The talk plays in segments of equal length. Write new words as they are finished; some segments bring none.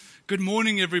Good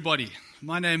morning, everybody.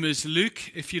 My name is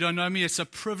Luke. If you don't know me, it's a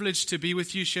privilege to be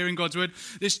with you sharing God's Word.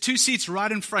 There's 2 seats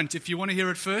right in front. If you want to hear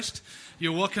it first,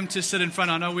 you're welcome to sit in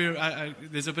front. I know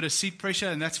there's a bit of seat pressure,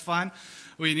 and that's fine.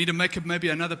 We need to make maybe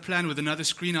another plan with another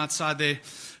screen outside there.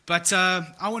 But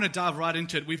I want to dive right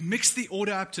into it. We've mixed the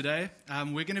order up today.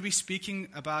 We're going to be speaking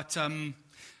about, I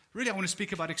want to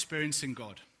speak about experiencing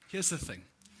God. Here's the thing.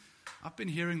 I've been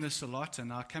hearing this a lot,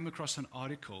 and I came across an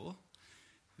article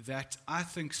that I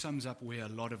think sums up where a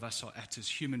lot of us are at as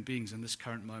human beings in this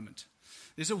current moment.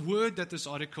 There's a word that this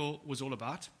article was all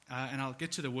about, and I'll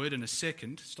get to the word in a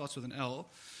second. It starts with an L,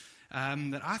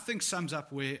 that I think sums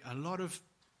up where a lot of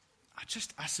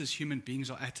just us as human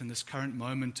beings are at in this current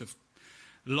moment of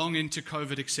long into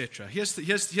COVID, etc. Here's the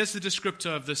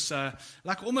descriptor of this,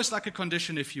 almost like a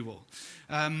condition, if you will.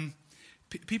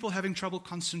 People having trouble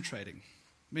concentrating.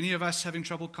 Many of us having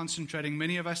trouble concentrating.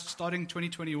 Many of us starting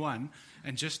 2021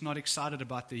 and just not excited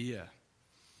about the year.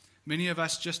 Many of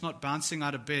us just not bouncing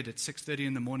out of bed at 6:30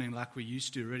 in the morning like we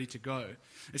used to, ready to go.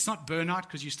 It's not burnout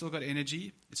because you still got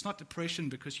energy. It's not depression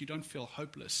because you don't feel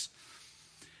hopeless.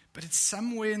 But it's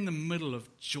somewhere in the middle of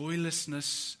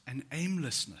joylessness and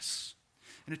aimlessness.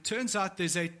 And it turns out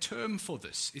there's a term for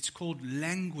this. It's called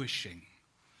languishing.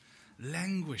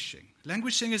 Languishing.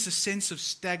 Languishing is a sense of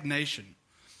stagnation.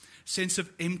 Sense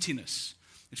of emptiness.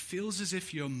 It feels as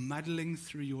if you're muddling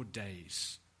through your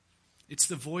days. It's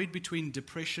the void between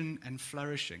depression and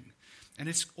flourishing. And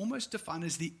it's almost defined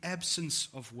as the absence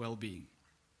of well-being.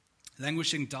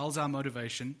 Languishing dulls our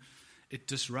motivation. It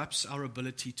disrupts our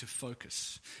ability to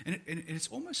focus. And it's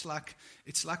almost like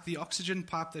the oxygen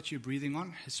pipe that you're breathing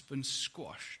on has been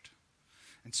squashed.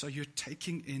 And so you're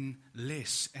taking in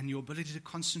less, and your ability to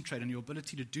concentrate and your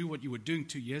ability to do what you were doing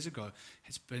 2 years ago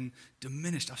has been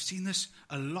diminished. I've seen this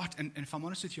a lot, and if I'm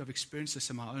honest with you, I've experienced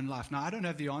this in my own life. Now, I don't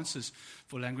have the answers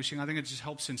for languishing. I think it just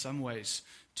helps in some ways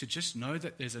to just know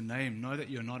that there's a name, know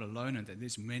that you're not alone, and that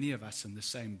there's many of us in the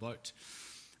same boat.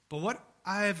 But what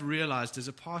I have realized as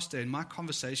a pastor in my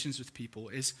conversations with people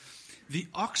is the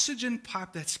oxygen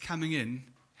pipe that's coming in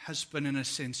has been, in a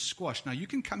sense, squashed. Now, you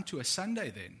can come to a Sunday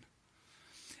then,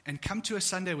 and come to a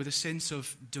Sunday with a sense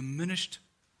of diminished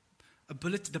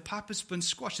ability. The pipe has been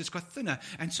squashed. It's got thinner.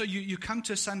 And so you come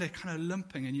to a Sunday kind of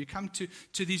limping, and you come to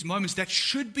these moments that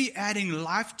should be adding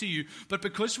life to you. But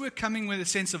because we're coming with a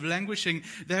sense of languishing,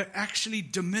 they're actually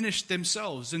diminished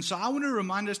themselves. And so I want to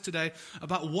remind us today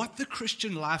about what the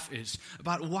Christian life is,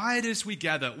 about why it is we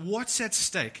gather, what's at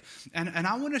stake. And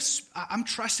I'm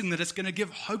trusting that it's going to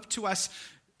give hope to us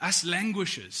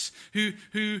languishers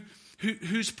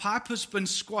whose pipe has been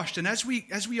squashed. And as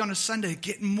we on a Sunday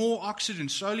get more oxygen,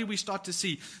 slowly we start to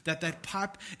see that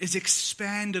pipe is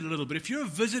expanded a little bit. If you're a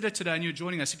visitor today and you're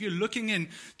joining us, if you're looking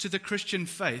into the Christian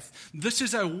faith, this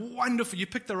is a wonderful, you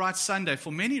picked the right Sunday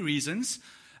for many reasons,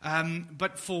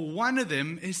 but for one of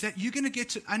them is that you're going to get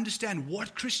to understand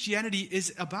what Christianity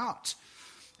is about.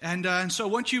 And so I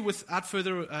want you, without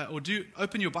further ado,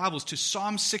 open your Bibles to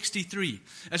Psalm 63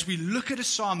 as we look at a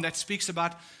psalm that speaks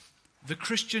about the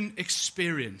Christian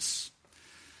experience.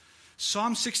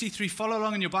 Psalm 63, follow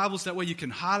along in your Bibles. That way you can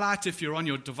highlight if you're on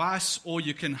your device, or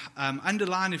you can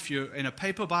underline if you're in a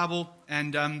paper Bible.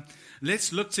 And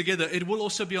let's look together. It will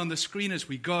also be on the screen as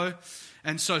we go.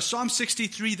 And so Psalm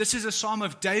 63, this is a psalm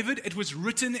of David. It was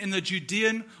written in the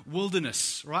Judean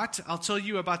wilderness, right? I'll tell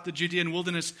you about the Judean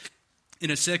wilderness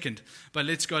in a second, but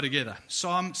let's go together.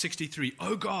 Psalm 63,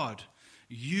 O God,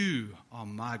 you are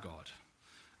my God.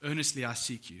 Earnestly I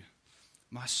seek you.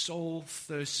 My soul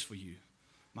thirsts for you.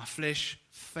 My flesh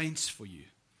faints for you,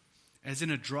 as in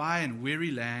a dry and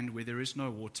weary land where there is no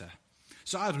water.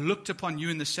 So I have looked upon you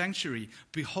in the sanctuary,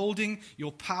 beholding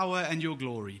your power and your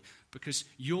glory, because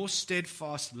your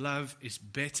steadfast love is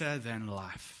better than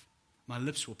life. My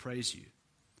lips will praise you.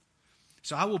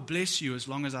 So I will bless you as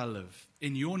long as I live.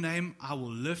 In your name I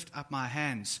will lift up my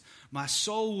hands. My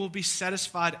soul will be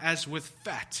satisfied as with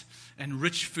fat and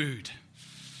rich food.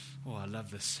 Oh, I love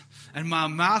this. And my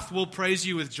mouth will praise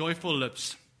you with joyful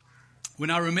lips. When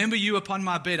I remember you upon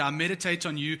my bed, I meditate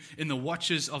on you in the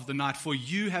watches of the night, for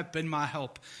you have been my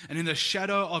help. And in the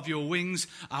shadow of your wings,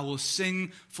 I will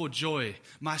sing for joy.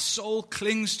 My soul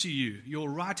clings to you. Your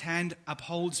right hand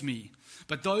upholds me.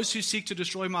 But those who seek to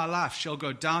destroy my life shall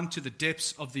go down to the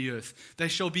depths of the earth. They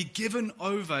shall be given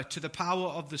over to the power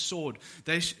of the sword.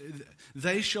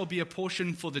 They shall be a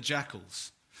portion for the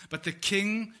jackals. But the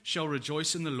king shall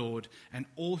rejoice in the Lord, and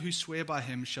all who swear by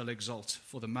him shall exult,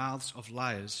 for the mouths of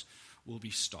liars will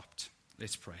be stopped.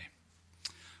 Let's pray.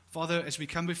 Father, as we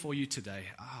come before you today,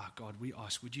 God, we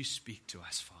ask, would you speak to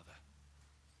us, Father?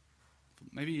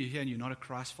 Maybe you're here and you're not a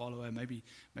Christ follower. Maybe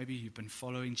you've been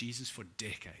following Jesus for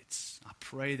decades. I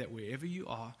pray that wherever you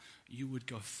are, you would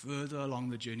go further along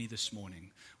the journey this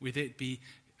morning, whether it be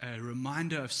a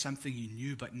reminder of something you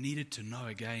knew but needed to know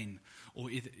again, or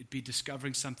it be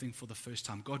discovering something for the first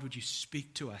time. God, would you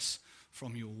speak to us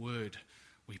from your word,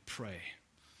 we pray.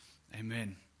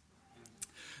 Amen.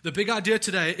 The big idea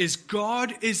today is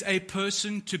God is a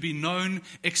person to be known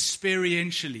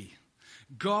experientially.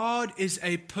 God is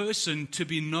a person to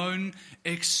be known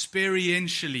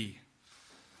experientially.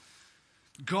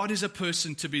 God is a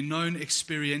person to be known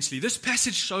experientially. This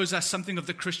passage shows us something of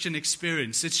the Christian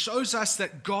experience. It shows us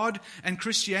that God and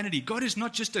Christianity, God is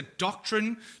not just a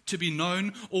doctrine to be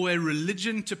known or a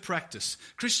religion to practice.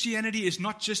 Christianity is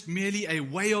not just merely a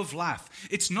way of life.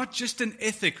 It's not just an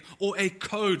ethic or a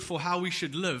code for how we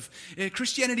should live.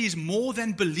 Christianity is more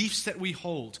than beliefs that we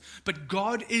hold. But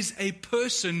God is a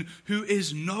person who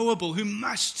is knowable, who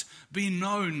must be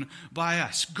known by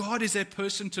us. God is a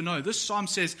person to know. This psalm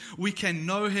says we can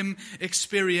know him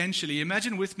experientially.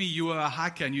 Imagine with me you were a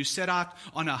hiker and you set out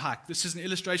on a hike. This is an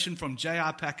illustration from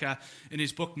J.I. Packer in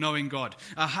his book, Knowing God.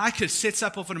 A hiker sets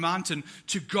up on a mountain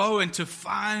to go and to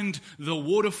find the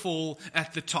waterfall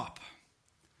at the top.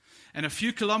 And a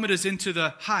few kilometers into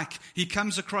the hike, he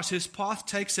comes across his path,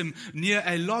 takes him near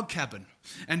a log cabin.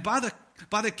 And by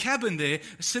the cabin there,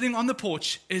 sitting on the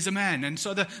porch, is a man. And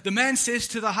so the man says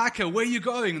to the hiker, "Where are you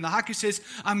going?" And the hiker says,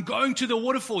 "I'm going to the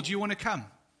waterfall. Do you want to come?"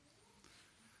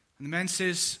 And the man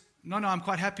says, No, I'm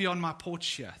quite happy on my porch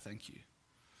here. Thank you."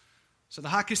 So the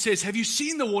hiker says, "Have you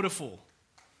seen the waterfall?"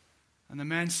 And the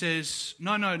man says,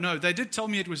 No. They did tell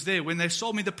me it was there. When they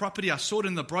sold me the property, I saw it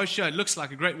in the brochure. It looks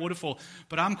like a great waterfall.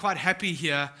 But I'm quite happy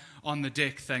here on the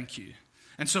deck. Thank you.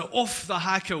 And so off the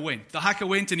hiker went. The hiker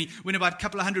went and he went about a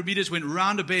couple of 100 meters, went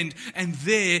round a bend, and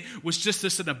there was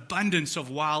just an abundance of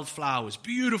wild flowers,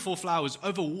 beautiful flowers,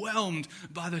 overwhelmed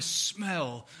by the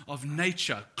smell of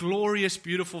nature, glorious,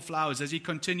 beautiful flowers. As he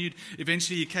continued,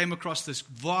 eventually he came across this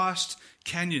vast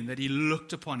canyon that he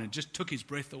looked upon and just took his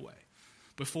breath away,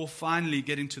 before finally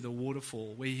getting to the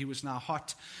waterfall, where he was now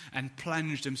hot and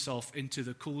plunged himself into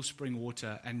the cool spring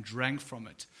water and drank from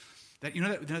it.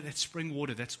 That spring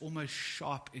water that's almost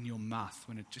sharp in your mouth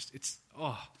when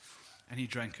and he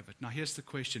drank of it. Now here's the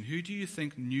question: who do you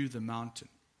think knew the mountain?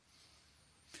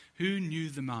 Who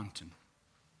knew the mountain?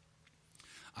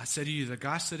 I say to you, the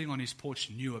guy sitting on his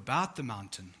porch knew about the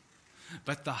mountain.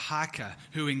 But the hiker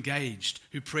who engaged,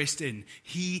 who pressed in,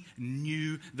 he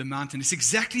knew the mountain. It's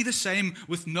exactly the same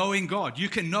with knowing God. You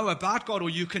can know about God or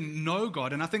you can know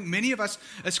God. And I think many of us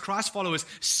as Christ followers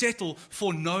settle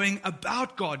for knowing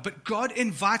about God. But God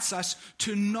invites us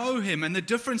to know him. And the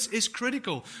difference is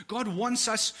critical. God wants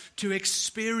us to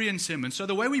experience him. And so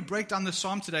the way we break down the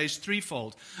psalm today is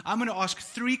threefold. I'm going to ask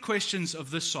three questions of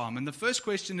this psalm. And the first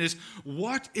question is,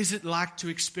 what is it like to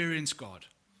experience God?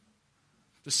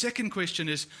 The second question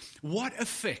is, what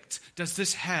effect does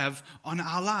this have on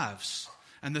our lives?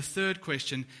 And the third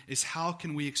question is, how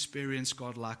can we experience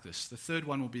God like this? The third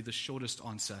one will be the shortest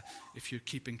answer if you're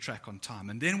keeping track on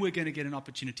time. And then we're going to get an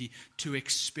opportunity to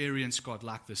experience God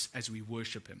like this as we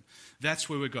worship him. That's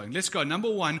where we're going. Let's go.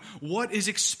 Number one, what is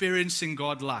experiencing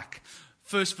God like?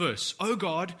 First verse, "O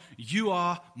God, you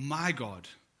are my God.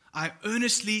 I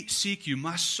earnestly seek you.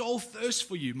 My soul thirsts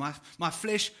for you. My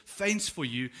flesh faints for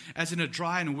you, as in a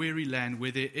dry and weary land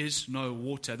where there is no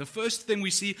water." The first thing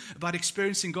we see about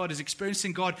experiencing God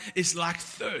is like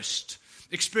thirst.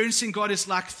 Experiencing God is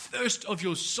like thirst of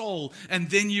your soul, and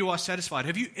then you are satisfied.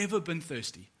 Have you ever been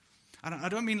thirsty? I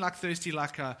don't mean like thirsty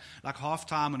like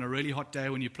halftime on a really hot day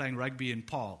when you're playing rugby in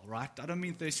Paarl, right? I don't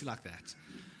mean thirsty like that.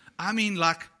 I mean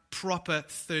like proper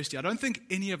thirsty. I don't think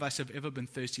any of us have ever been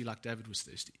thirsty like David was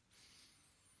thirsty.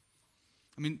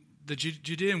 I mean, the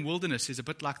Judean wilderness is a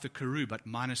bit like the Karoo, but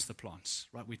minus the plants,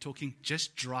 right? We're talking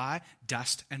just dry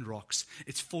dust and rocks.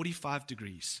 It's 45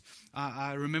 degrees.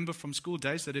 I remember from school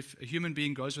days that if a human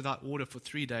being goes without water for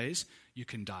 3 days, you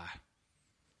can die.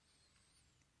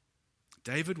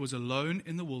 David was alone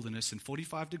in the wilderness in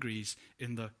 45 degrees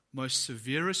in the most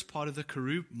severest part of the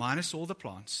Karoo, minus all the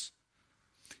plants.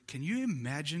 Can you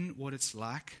imagine what it's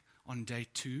like on day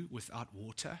 2 without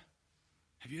water?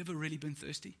 Have you ever really been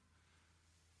thirsty?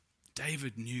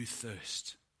 David knew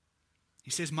thirst.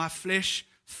 He says, "My flesh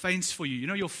faints for you." You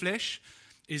know, your flesh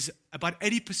is about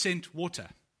 80% water.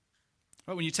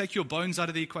 Right? When you take your bones out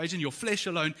of the equation, your flesh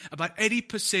alone, about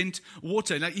 80%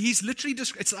 water. Now, he's literally,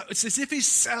 it's as if his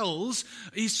cells,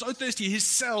 he's so thirsty, his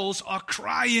cells are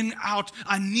crying out,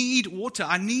 I need water,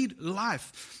 I need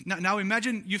life. Now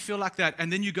imagine you feel like that,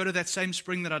 and then you go to that same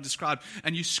spring that I described,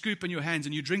 and you scoop in your hands,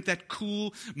 and you drink that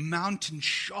cool, mountain,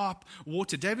 sharp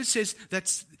water. David says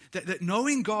that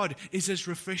knowing God is as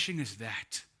refreshing as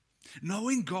that.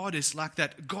 Knowing God is like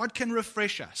that. God can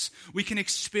refresh us. We can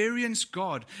experience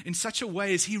God in such a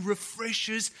way as He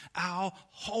refreshes our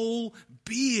whole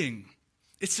being.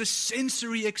 It's a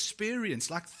sensory experience,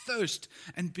 like thirst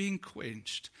and being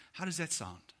quenched. How does that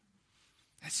sound?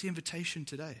 That's the invitation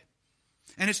today.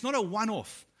 And it's not a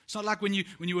one-off. It's not like when you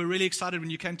were really excited when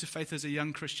you came to faith as a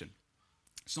young Christian.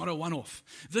 It's not a one-off.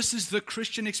 This is the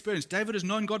Christian experience. David has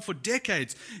known God for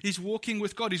decades. He's walking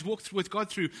with God. He's walked with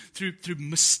God through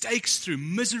mistakes, through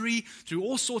misery, through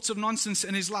all sorts of nonsense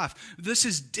in his life. This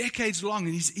is decades long,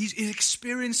 and he's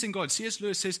experiencing God. C.S.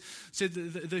 Lewis said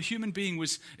the human being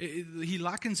he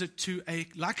likens it to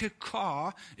like a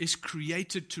car is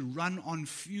created to run on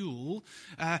fuel.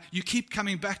 You keep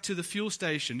coming back to the fuel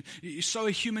station. So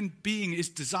a human being is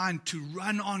designed to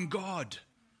run on God.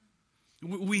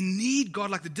 We need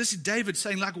God like that. This is David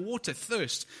saying like water,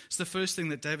 thirst. It's the first thing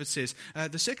that David says.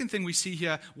 The second thing we see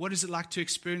here, what is it like to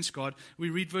experience God? We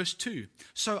read verse 2.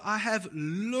 So I have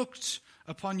looked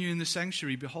upon you in the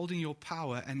sanctuary, beholding your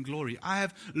power and glory. I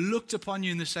have looked upon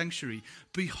you in the sanctuary,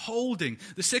 beholding.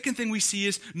 The second thing we see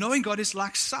is knowing God is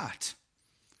like sight.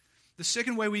 The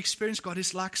second way we experience God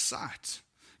is like sight.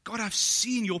 God, I've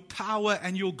seen your power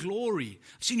and your glory.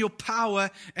 I've seen your power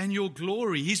and your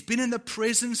glory. He's been in the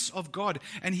presence of God,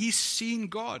 and he's seen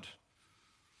God.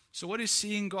 So what is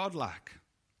seeing God like?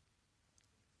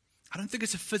 I don't think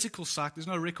it's a physical sight. There's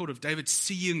no record of David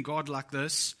seeing God like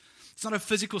this. It's not a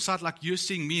physical sight like you're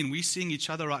seeing me and we're seeing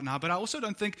each other right now. But I also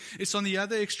don't think it's on the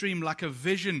other extreme like a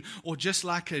vision or just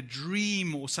like a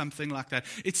dream or something like that.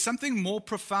 It's something more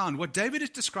profound. What David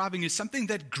is describing is something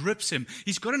that grips him.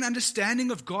 He's got an understanding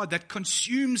of God that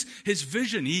consumes his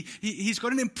vision. He's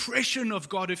got an impression of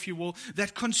God, if you will,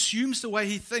 that consumes the way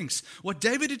he thinks. What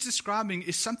David is describing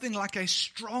is something like a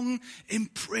strong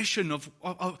impression of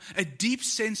a deep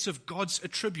sense of God's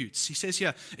attributes. He says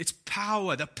here, it's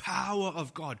power, the power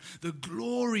of God, the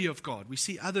glory of God. We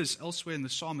see others elsewhere in the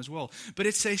psalm as well. But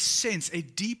it's a sense, a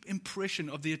deep impression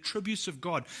of the attributes of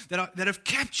God that have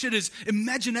captured his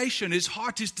imagination, his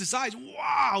heart, his desires.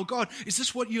 Wow, God, is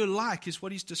this what you're like, is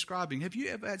what he's describing. Have you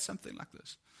ever had something like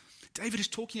this? David is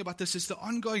talking about this as the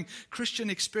ongoing Christian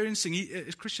experience.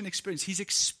 He's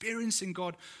experiencing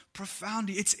God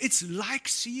profoundly. It's like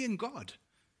seeing God,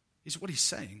 is what he's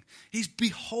saying. He's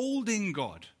beholding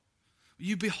God.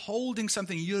 You're beholding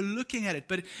something, you're looking at it,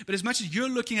 but as much as you're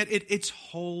looking at it, it's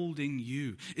holding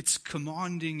you, it's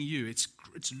commanding you, it's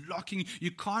locking you. You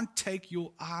can't take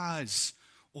your eyes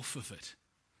off of it.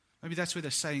 Maybe that's where the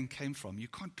saying came from. You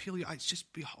can't peel your eyes, it's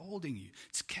just beholding you.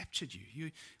 It's captured you.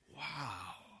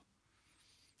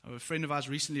 Wow. A friend of ours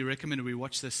recently recommended we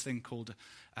watch this thing called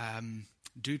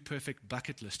Dude Perfect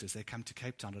Bucket List as they come to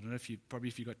Cape Town. I don't know if you've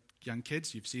got young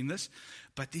kids, you've seen this.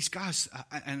 But these guys,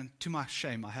 and to my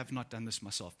shame, I have not done this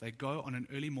myself. They go on an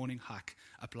early morning hike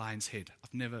up Lion's Head.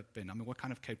 I've never been. I mean, what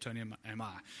kind of Cape Townian am I?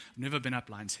 I've never been up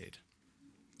Lion's Head.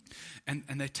 And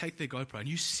they take their GoPro, and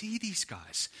you see these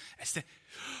guys as they,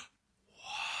 wow.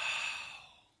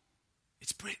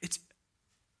 It's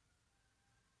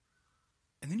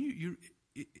and then you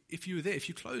if you were there, if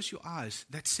you close your eyes,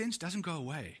 that sense doesn't go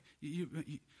away. You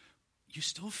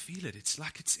still feel it. It's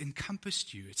like it's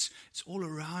encompassed you. It's all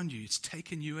around you. It's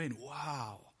taken you in.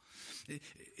 Wow.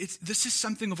 This is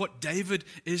something of what David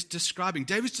is describing.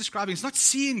 David's describing, it's not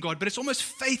seeing God, but it's almost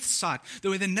faith sight.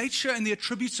 The way the nature and the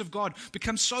attributes of God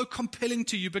become so compelling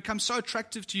to you, become so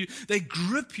attractive to you, they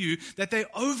grip you, that they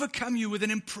overcome you with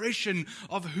an impression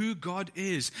of who God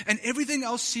is. And everything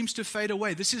else seems to fade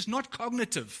away. This is not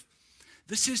cognitive.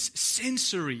 This is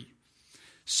sensory.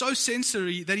 So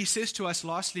sensory that he says to us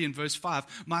lastly in verse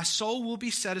 5, my soul will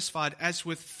be satisfied as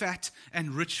with fat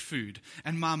and rich food,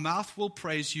 and my mouth will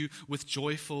praise you with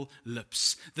joyful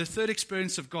lips. The third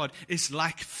experience of God is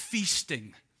like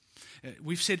feasting.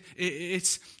 We've said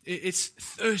it's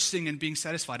thirsting and being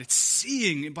satisfied. It's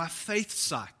seeing by faith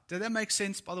sight. Does that make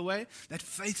sense, by the way? That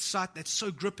faith sight that's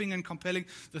so gripping and compelling.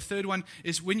 The third one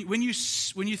is when you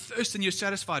thirst and you're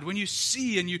satisfied, when you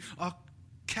see and you are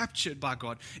captured by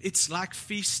God, it's like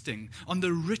feasting on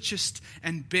the richest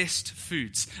and best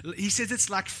foods. He says it's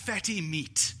like fatty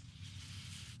meat.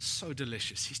 So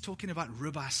delicious. He's talking about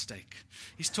ribeye steak.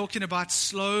 He's talking about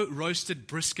slow roasted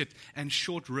brisket and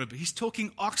short rib. He's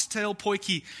talking oxtail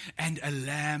potjie and a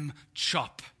lamb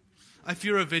chop. If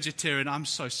you're a vegetarian, I'm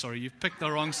so sorry. You've picked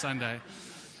the wrong Sunday.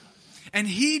 And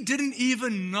he didn't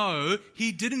even know,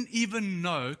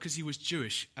 because he was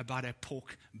Jewish, about a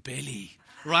pork belly,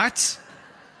 right?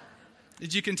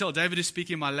 As you can tell, David is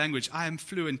speaking my language. I am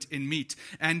fluent in meat.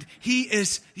 And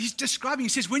he's describing, he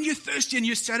says, when you're thirsty and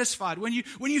you're satisfied, when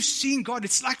you've seen God,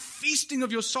 it's like feasting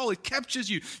of your soul. It captures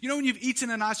you. You know, when you've eaten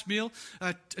a nice meal,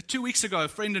 2 weeks ago, a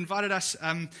friend invited us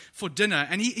for dinner,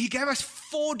 and he gave us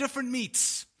 4 different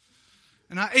meats.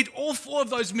 And I ate all 4 of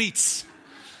those meats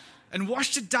and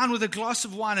washed it down with a glass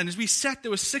of wine. And as we sat,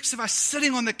 there were 6 of us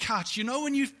sitting on the couch. You know,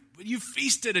 when you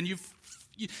feasted and you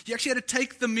actually had to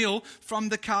take the meal from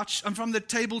the couch and from the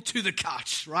table to the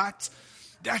couch, right?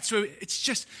 That's where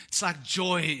it's like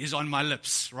joy is on my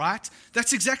lips, right?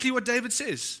 That's exactly what David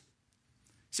says.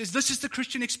 He says this is the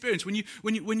Christian experience. When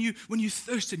you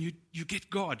thirst and you get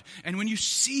God, and when you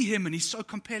see Him and He's so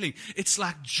compelling, it's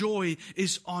like joy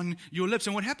is on your lips.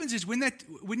 And what happens is when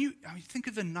you think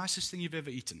of the nicest thing you've ever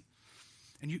eaten,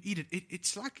 and you eat it,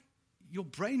 it's like your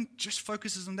brain just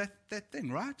focuses on that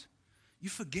thing, right? You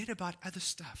forget about other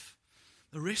stuff.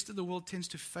 The rest of the world tends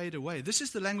to fade away. This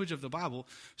is the language of the Bible.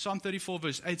 Psalm 34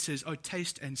 verse 8 says, "Oh,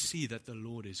 taste and see that the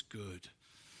Lord is good."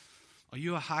 Are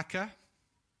you a hiker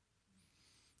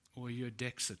or are you a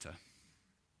deck sitter?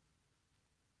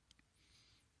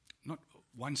 Not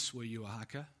once were you a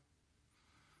hiker.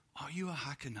 Are you a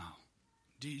hiker now?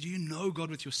 Do you know God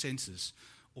with your senses?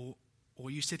 Or are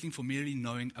you settling for merely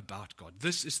knowing about God?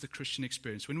 This is the Christian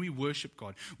experience. When we worship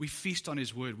God, we feast on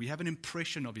His word. We have an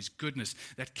impression of His goodness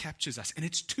that captures us. And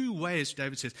it's 2 ways,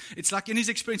 David says. It's like in his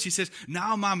experience, he says,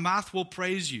 now my mouth will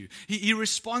praise you. He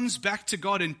responds back to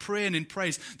God in prayer and in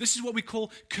praise. This is what we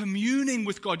call communing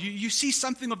with God. You see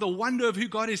something of the wonder of who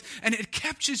God is, and it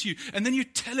captures you. And then you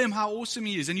tell Him how awesome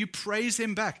He is, and you praise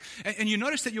Him back. And you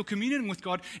notice that your communion with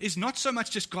God is not so much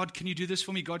just, God, can you do this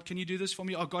for me? God, can you do this for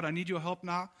me? Oh, God, I need your help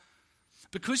now.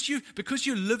 Because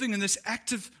you're living in this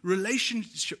active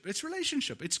relationship,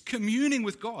 it's communing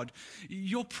with God.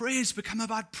 Your prayers become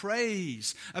about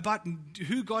praise, about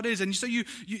who God is. And so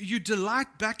you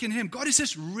delight back in Him. God, is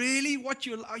this really what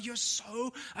you're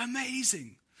so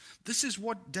amazing? This is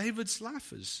what David's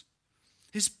life is.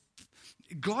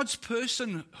 God's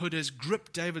personhood has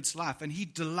gripped David's life, and he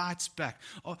delights back.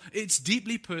 Oh, it's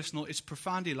deeply personal. It's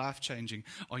profoundly life-changing.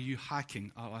 Are you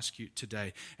hiking? I'll ask you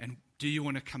today. And do you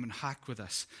want to come and hike with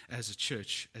us as a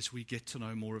church as we get to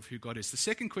know more of who God is? The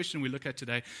second question we look at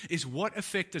today is, what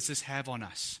effect does this have on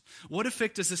us? What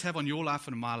effect does this have on your life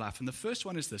and my life? And the first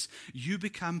one is this: you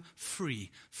become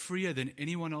free, freer than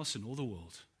anyone else in all the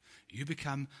world. You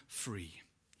become free.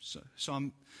 So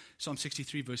Psalm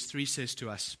 63 verse 3 says to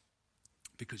us,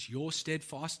 because your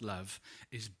steadfast love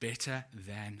is better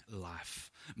than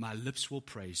life. My lips will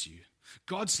praise you.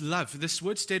 God's love, this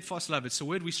word steadfast love, it's a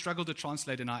word we struggle to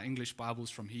translate in our English Bibles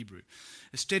from Hebrew.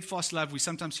 A steadfast love, we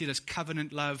sometimes see it as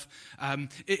covenant love.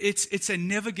 It's a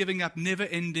never giving up, never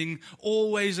ending,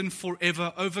 always and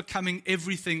forever, overcoming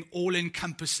everything,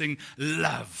 all-encompassing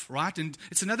love, right? And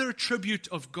it's another attribute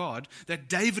of God that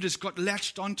David has got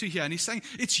latched onto here. And he's saying,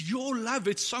 it's your love,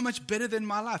 it's so much better than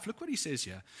my life. Look what he says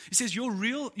here. He says, your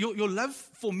love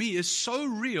for me is so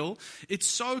real, it's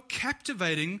so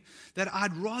captivating that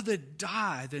I'd rather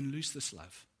die than lose this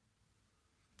love.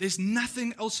 There's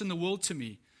nothing else in the world to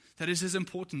me that is as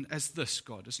important as this,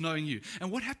 God, as knowing you.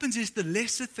 And what happens is the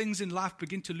lesser things in life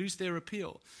begin to lose their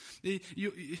appeal.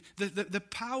 The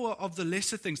power of the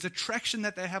lesser things, the traction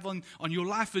that they have on your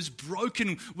life is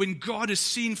broken when God is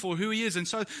seen for who He is. And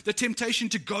so the temptation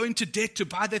to go into debt to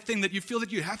buy that thing that you feel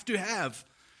that you have to have,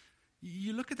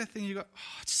 you look at that thing and you go,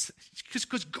 oh, it's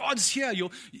because God's here.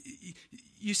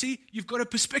 You see, you've got a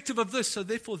perspective of this, so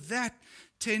therefore that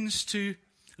tends to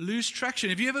lose traction.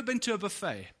 Have you ever been to a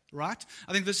buffet, right?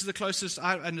 I think this is the closest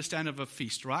I understand of a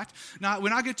feast, right? Now,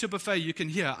 when I get to a buffet, you can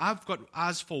hear, I've got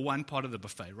eyes for one part of the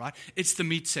buffet, right? It's the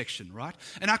meat section, right?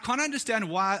 And I can't understand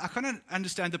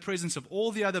the presence of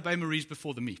all the other Bain Maries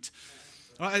before the meat.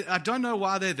 I don't know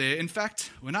why they're there. In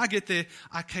fact, when I get there,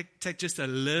 I take just a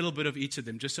little bit of each of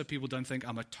them, just so people don't think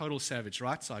I'm a total savage,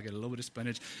 right? So I get a little bit of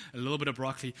spinach, a little bit of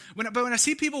broccoli. But when I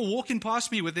see people walking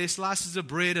past me with their slices of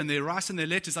bread and their rice and their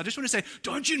lettuce, I just want to say,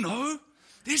 don't you know?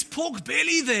 There's pork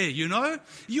belly there, you know?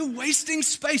 You're wasting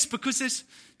space because there's...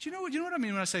 Do you know what I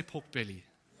mean when I say pork belly?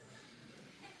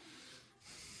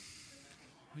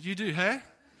 What do you do, hey?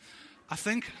 I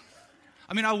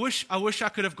wish I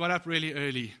could have got up really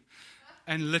early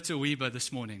and lit a Weber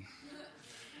this morning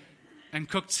and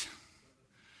cooked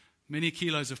many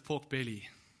kilos of pork belly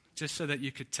just so that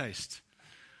you could taste.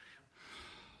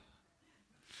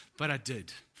 But I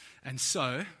did. And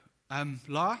so,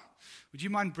 La, Would you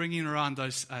mind bringing around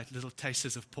those little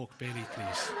tasters of pork belly,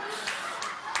 please?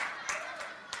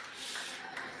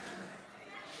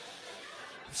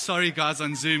 Sorry, guys,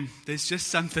 on Zoom. There's just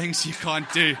some things you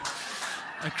can't do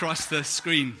across the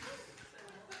screen.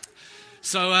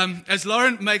 So as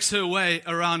Lauren makes her way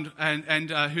around and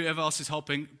whoever else is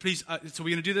helping, please, so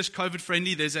we're going to do this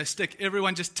COVID-friendly. There's a stick.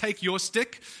 Everyone just take your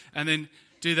stick and then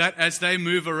do that as they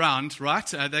move around, right?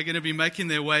 They're going to be making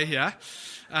their way here.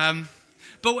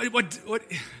 But what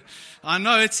I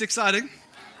know it's exciting,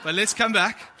 but let's come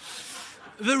back.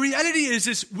 The reality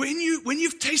is when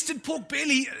you've tasted pork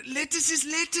belly, lettuce is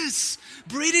lettuce.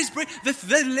 Bread is bread.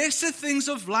 The lesser things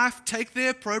of life take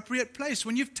their appropriate place.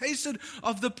 When you've tasted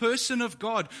of the person of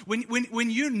God,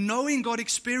 when you're knowing God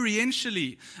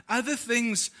experientially, other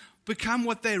things become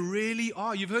what they really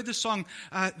are. You've heard the song,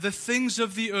 the things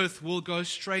of the earth will go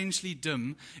strangely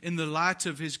dim in the light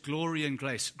of His glory and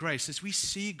grace. As we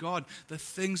see God, the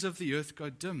things of the earth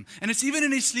go dim. And it's even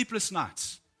in His sleepless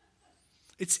nights.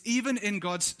 It's even in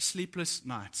God's sleepless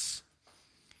nights.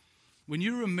 When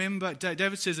you remember,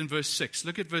 David says in verse 6,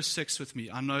 look at verse 6 with me.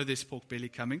 I know there's pork belly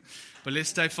coming, but let's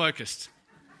stay focused.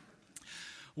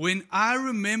 When I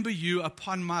remember you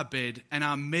upon my bed and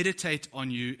I meditate on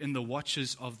you in the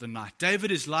watches of the night. David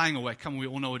is lying awake. Come on, we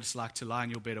all know what it's like to lie in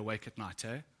your bed awake at night,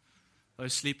 eh?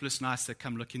 Those sleepless nights that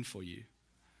come looking for you.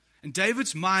 And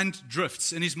David's mind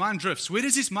drifts, and his mind drifts. Where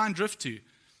does his mind drift to?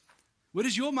 Where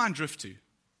does your mind drift to?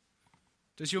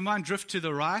 Does your mind drift to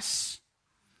the rice,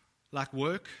 like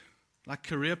work, like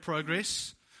career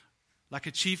progress, like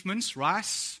achievements,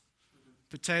 rice,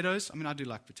 potatoes? I mean, I do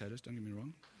like potatoes, don't get me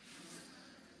wrong.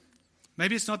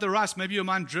 Maybe it's not the rice. Maybe your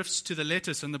mind drifts to the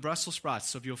lettuce and the Brussels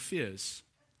sprouts of your fears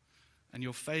and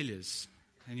your failures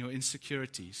and your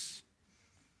insecurities.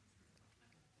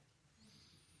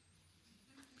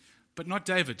 But not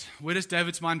David. Where does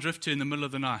David's mind drift to in the middle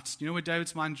of the night? Do you know where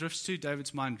David's mind drifts to?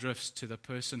 David's mind drifts to the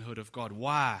personhood of God.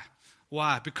 Why?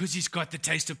 Why? Because he's got the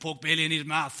taste of pork belly in his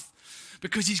mouth.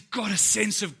 Because he's got a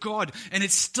sense of God, and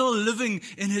it's still living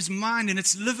in his mind, and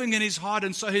it's living in his heart.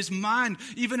 And so his mind,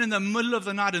 even in the middle of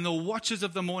the night, in the watches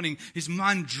of the morning, his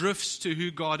mind drifts to who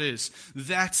God is.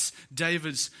 That's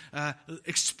David's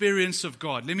experience of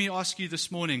God. Let me ask you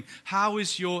this morning, how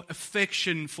is your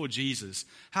affection for Jesus?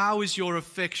 How is your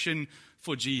affection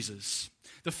for Jesus?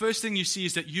 The first thing you see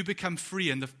is that you become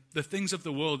free, and the things of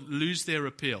the world lose their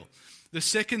appeal. The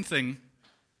second thing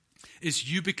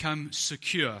is you become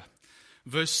secure.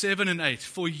 Verse 7 and 8,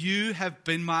 for you have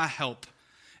been my help,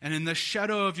 and in the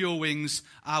shadow of your wings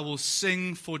I will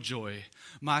sing for joy.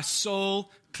 My soul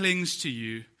clings to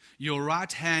you, your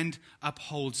right hand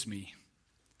upholds me.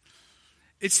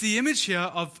 It's the image here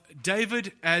of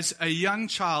David as a young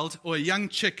child or a young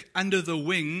chick under the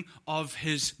wing of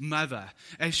his mother.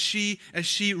 As she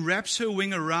wraps her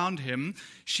wing around him,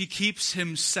 she keeps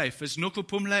him safe. As Nokul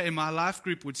Pumla in my life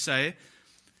group would say,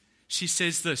 she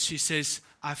says this, she says,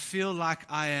 I feel like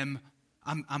I'm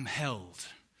held.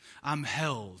 I'm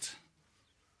held.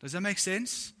 Does that make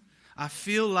sense? I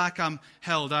feel like I'm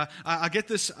held. I get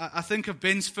this, I think of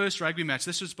Ben's first rugby match.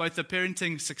 This was both a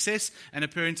parenting success and a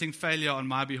parenting failure on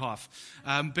my behalf.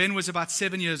 Ben was about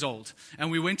 7 years old, and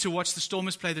we went to watch the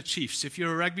Stormers play the Chiefs. If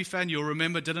you're a rugby fan, you'll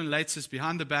remember Dylan Lates'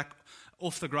 behind the back,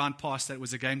 off the ground pass that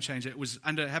was a game changer. It was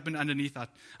happened underneath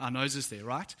our noses there,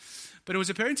 right? But it was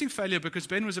a parenting failure because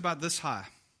Ben was about this high.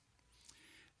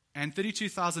 And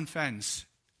 32,000 fans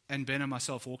and Ben and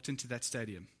myself walked into that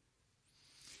stadium.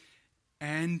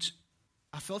 And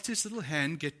I felt his little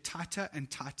hand get tighter and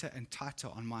tighter and tighter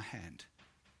on my hand.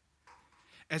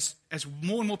 As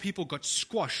more and more people got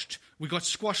squashed, we got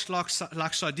squashed like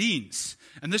sardines.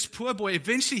 And this poor boy,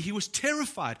 eventually he was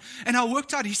terrified. And I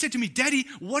worked out, he said to me, Daddy,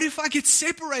 what if I get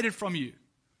separated from you?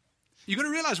 You've got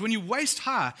to realize when you waist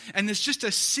high and there's just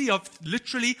a sea of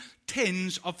literally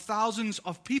tens of thousands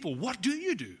of people, what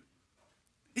do?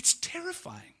 It's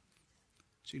terrifying.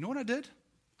 So you know what I did?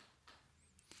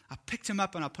 I picked him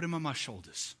up and I put him on my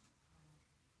shoulders.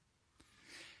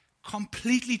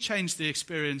 Completely changed the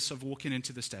experience of walking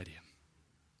into the stadium.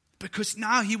 Because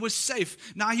now he was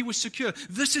safe. Now he was secure.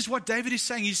 This is what David is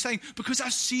saying. He's saying, because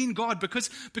I've seen God,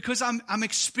 because I'm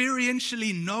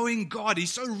experientially knowing God.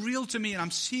 He's so real to me and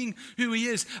I'm seeing who He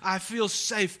is. I feel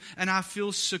safe and I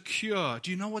feel secure.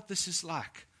 Do you know what this is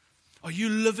like? Are you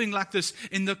living like this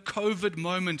in the COVID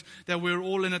moment that we're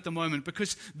all in at the moment?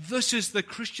 Because this is the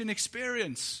Christian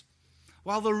experience.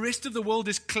 While the rest of the world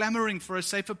is clamoring for a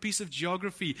safer piece of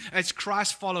geography as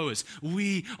Christ followers,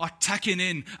 we are tucking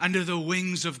in under the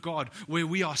wings of God where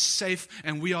we are safe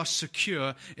and we are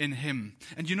secure in Him.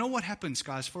 And you know what happens,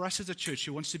 guys, for us as a church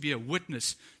who wants to be a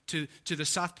witness to the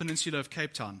South Peninsula of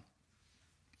Cape Town?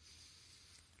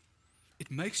 it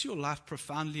makes your life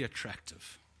profoundly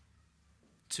attractive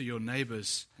to your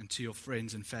neighbors and to your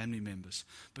friends and family members,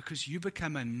 because you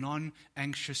become a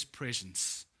non-anxious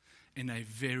presence in a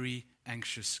very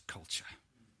anxious culture.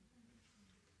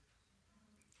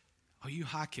 Are you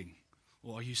hiking,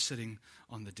 or are you sitting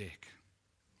on the deck?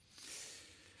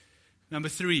 Number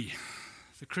 3,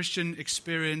 the Christian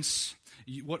experience.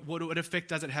 What effect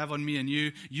does it have on me and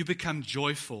you? You become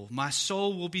joyful. My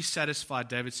soul will be satisfied,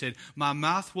 David said. My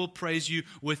mouth will praise you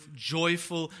with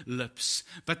joyful lips.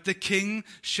 But the king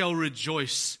shall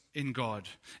rejoice in God.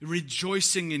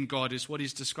 Rejoicing in God is what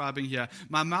he's describing here.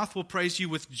 My mouth will praise you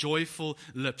with joyful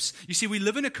lips. You see, we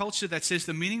live in a culture that says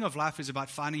the meaning of life is about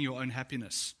finding your own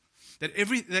happiness. That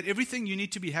everything you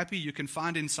need to be happy you can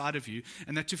find inside of you,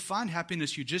 and that to find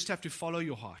happiness you just have to follow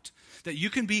your heart. That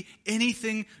you can be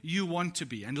anything you want to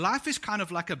be. And life is kind of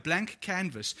like a blank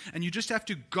canvas, and you just have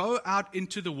to go out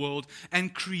into the world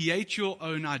and create your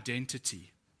own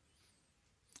identity.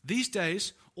 These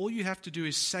days, all you have to do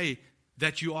is say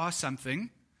that you are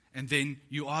something, and then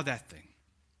you are that thing.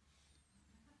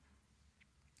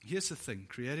 Here's the thing,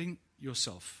 creating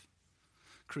yourself,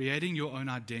 creating your own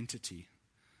identity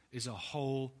is a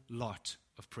whole lot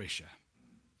of pressure.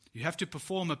 You have to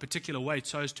perform a particular way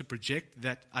so as to project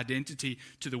that identity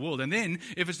to the world. And then,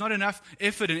 if it's not enough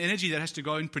effort and energy that has to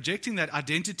go in projecting that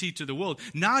identity to the world,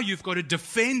 now you've got to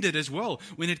defend it as well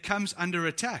when it comes under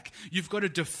attack. You've got to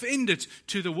defend it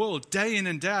to the world day in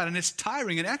and day out, and it's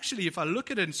tiring. And actually, if I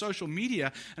look at it in social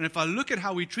media, and if I look at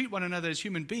how we treat one another as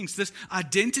human beings, this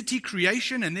identity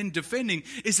creation and then defending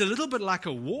is a little bit like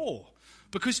a war.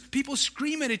 Because people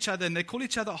scream at each other and they call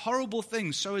each other horrible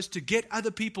things so as to get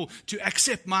other people to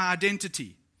accept my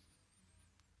identity.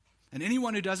 And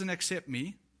anyone who doesn't accept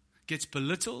me gets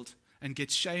belittled and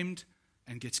gets shamed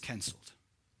and gets cancelled.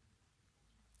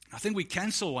 I think we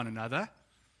cancel one another.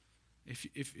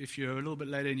 If you're a little bit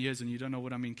later in years and you don't know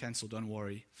what I mean cancel, don't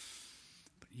worry.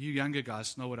 You younger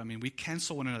guys know what I mean. We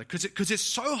cancel one another because it's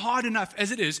so hard enough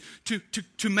as it is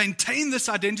to maintain this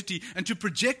identity and to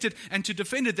project it and to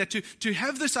defend it, that to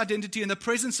have this identity in the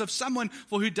presence of someone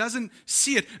for who doesn't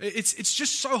see it, it's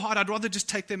just so hard. I'd rather just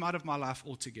take them out of my life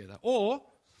altogether. Or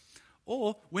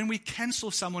when we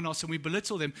cancel someone else and we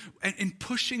belittle them, and in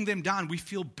pushing them down, we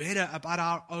feel better about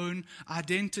our own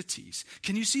identities.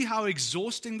 Can you see how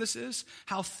exhausting this is?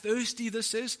 How thirsty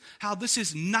this is? How this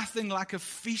is nothing like a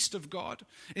feast of God?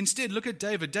 Instead, look at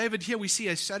David. David, here we see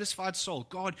a satisfied soul.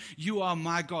 God, you are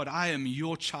my God. I am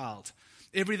your child.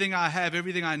 Everything I have,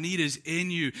 everything I need is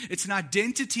in you. It's an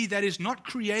identity that is not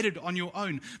created on your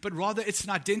own, but rather it's an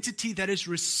identity that is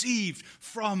received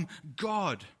from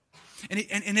God.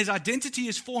 And his identity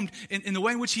is formed in the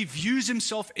way in which he views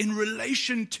himself in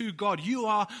relation to God. You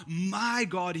are my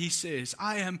God, he says.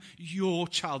 I am your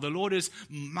child. The Lord is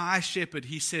my shepherd,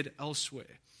 he said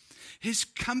elsewhere. His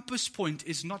compass point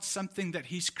is not something that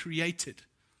he's created.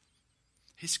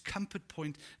 His compass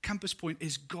point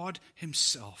is God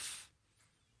himself.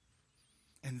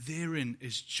 And therein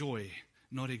is joy,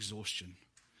 not exhaustion.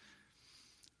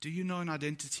 Do you know an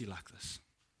identity like this?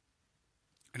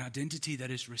 An identity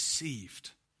that is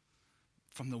received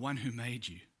from the one who made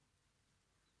you.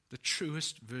 The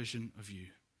truest version of you.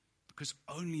 Because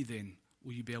only then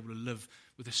will you be able to live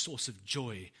with a source of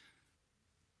joy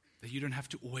that you don't have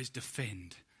to always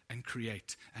defend and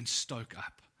create and stoke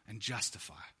up and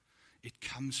justify. It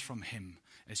comes from him.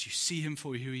 As you see him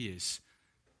for who he is,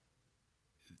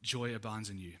 joy abounds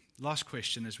in you. Last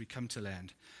question as we come to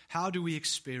land. How do we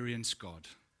experience God?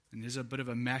 And there's a bit of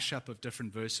a mashup of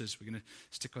different verses we're going to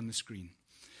stick on the screen.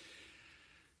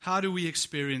 How do we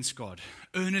experience God?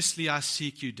 Earnestly I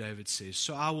seek you, David says.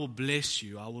 So I will bless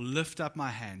you. I will lift up my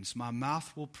hands. My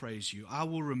mouth will praise you. I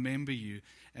will remember you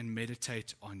and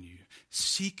meditate on you.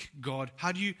 Seek God.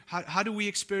 How do we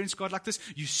experience God like this?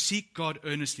 You seek God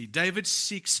earnestly. David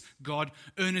seeks God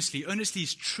earnestly. Earnestly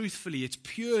is truthfully. It's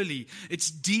purely. It's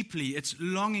deeply. It's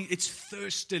longing. It's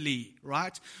thirstily,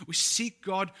 right? We seek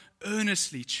God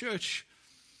earnestly. Church,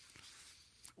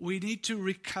 we need to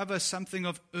recover something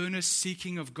of earnest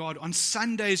seeking of God. On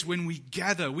Sundays when we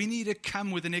gather, we need to come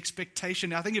with an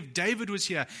expectation. I think if David was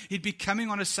here, he'd be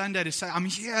coming on a Sunday to say, I'm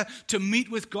here to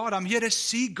meet with God. I'm here to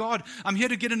see God. I'm here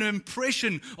to get an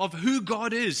impression of who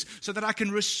God is so that I can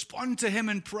respond to him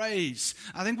in praise.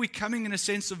 I think we're coming in a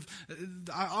sense of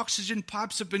our oxygen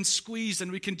pipes have been squeezed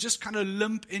and we can just kind of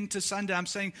limp into Sunday. I'm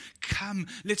saying, come,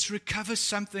 let's recover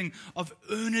something of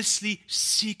earnestly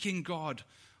seeking God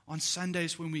on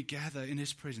Sundays when we gather in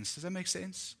his presence. Does that make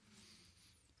sense?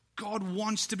 God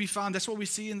wants to be found. That's what we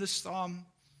see in this psalm.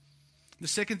 The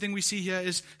second thing we see here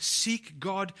is seek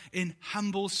God in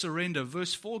humble surrender.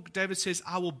 Verse 4, David says,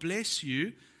 I will bless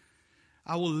you.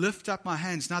 I will lift up my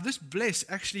hands. Now this bless,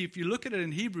 actually, if you look at it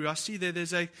in Hebrew, I see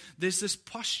there's this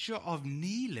posture of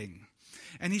kneeling.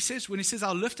 And he says, when he says,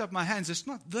 I'll lift up my hands, it's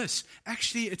not this.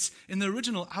 Actually, it's in the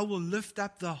original, I will lift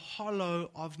up the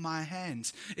hollow of my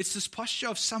hands. It's this posture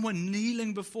of someone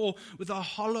kneeling before with the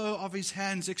hollow of his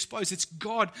hands exposed. It's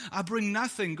God, I bring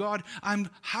nothing. God, I'm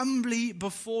humbly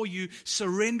before you,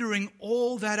 surrendering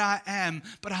all that I am.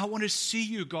 But I want to see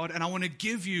you, God, and I want to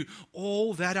give you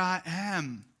all that I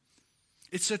am.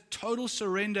 It's a total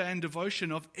surrender and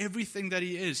devotion of everything that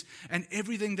he is and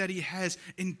everything that he has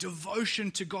in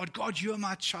devotion to God. God, you're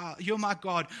my child. You're my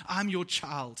God. I'm your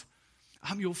child.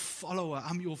 I'm your follower.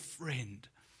 I'm your friend.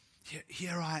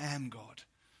 Here I am, God.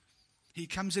 He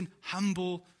comes in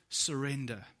humble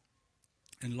surrender.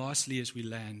 And lastly, as we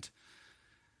land,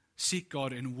 seek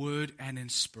God in word and in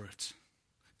spirit.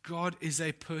 God is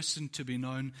a person to be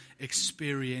known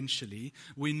experientially.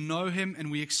 We know him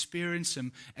and we experience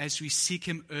him as we seek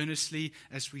him earnestly,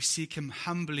 as we seek him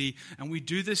humbly. And we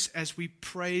do this as we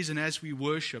praise and as we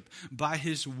worship by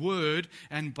his word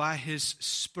and by his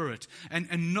spirit.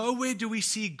 And nowhere do we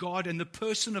see God and the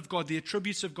person of God, the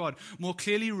attributes of God, more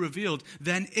clearly revealed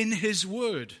than in his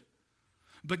word.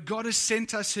 But God has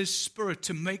sent us his spirit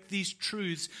to make these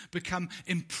truths become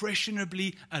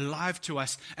impressionably alive to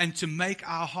us and to make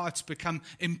our hearts become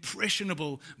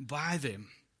impressionable by them.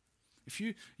 If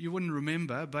you wouldn't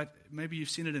remember, but maybe you've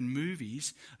seen it in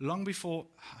movies, long before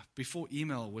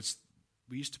email was,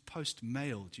 we used to post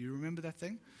mail. Do you remember that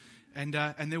thing? And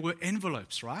there were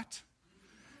envelopes, right?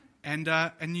 And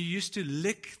you used to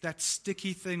lick that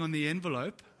sticky thing on the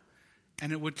envelope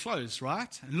and it would close,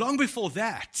 right? And long before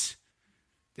that,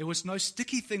 there was no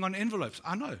sticky thing on envelopes.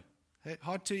 I know.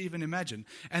 Hard to even imagine.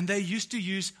 And they used to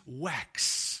use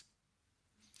wax.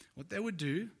 What they would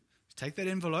do is take that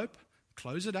envelope,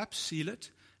 close it up, seal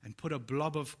it, and put a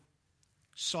blob of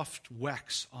soft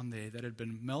wax on there that had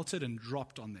been melted and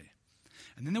dropped on there.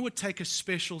 And then they would take a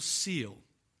special seal,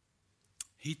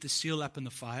 heat the seal up in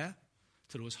the fire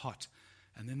till it was hot.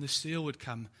 And then the seal would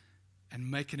come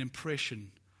and make an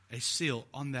impression, a seal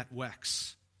on that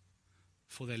wax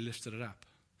before they lifted it up.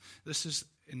 This is,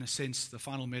 in a sense, the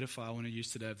final metaphor I want to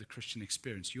use today of the Christian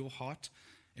experience. Your heart,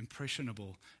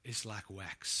 impressionable, is like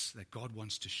wax that God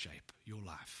wants to shape your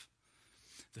life.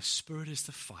 The Spirit is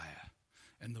the fire,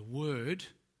 and the Word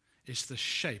is the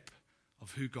shape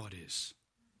of who God is.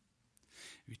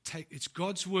 It's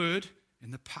God's Word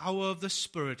and the power of the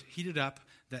Spirit heated up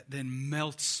that then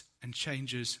melts and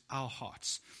changes our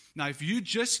hearts. Now, if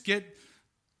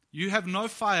you have no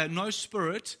fire, no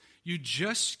Spirit, you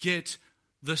just get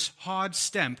this hard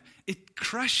stamp, it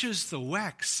crushes the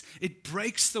wax, it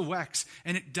breaks the wax,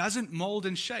 and it doesn't mold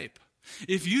and shape.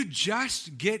 If you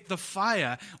just get the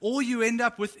fire, all you end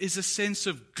up with is a sense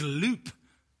of gloop.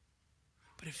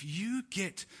 But if you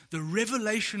get the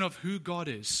revelation of who God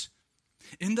is,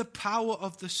 in the power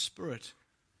of the Spirit,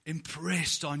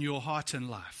 impressed on your heart and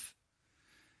life,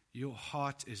 your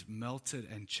heart is melted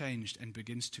and changed and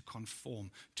begins to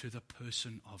conform to the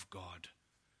person of God.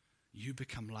 You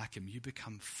become like him. You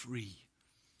become free.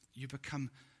 You become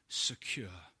secure.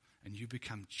 And you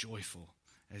become joyful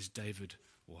as David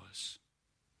was.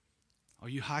 Are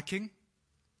you hiking?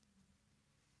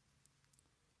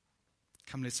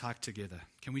 Come, let's hike together.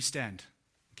 Can we stand?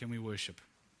 Can we worship?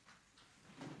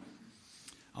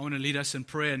 I want to lead us in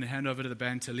prayer and hand over to the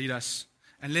band to lead us.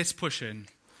 And let's push in.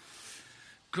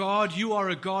 God, you are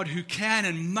a God who can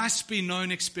and must be known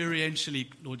experientially,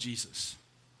 Lord Jesus.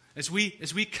 As we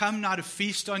come now to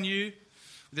feast on you,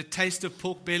 with a taste of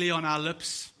pork belly on our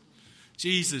lips,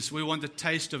 Jesus, we want the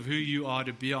taste of who you are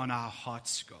to be on our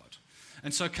hearts, God.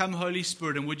 And so come, Holy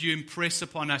Spirit, and would you impress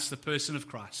upon us the person of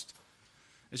Christ?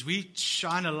 As we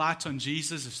shine a light on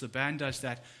Jesus, as the band does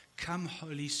that, come,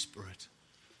 Holy Spirit,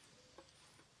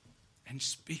 and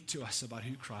speak to us about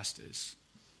who Christ is.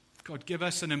 God, give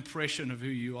us an impression of who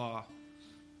you are.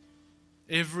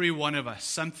 Every one of us,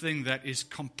 something that is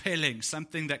compelling,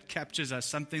 something that captures us,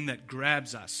 something that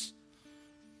grabs us.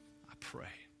 I pray.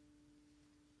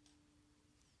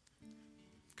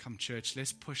 Come, church,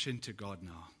 let's push into God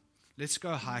now. Let's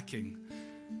go hiking.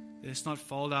 Let's not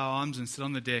fold our arms and sit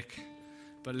on the deck,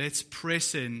 but let's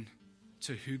press in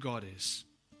to who God is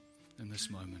in this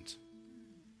moment.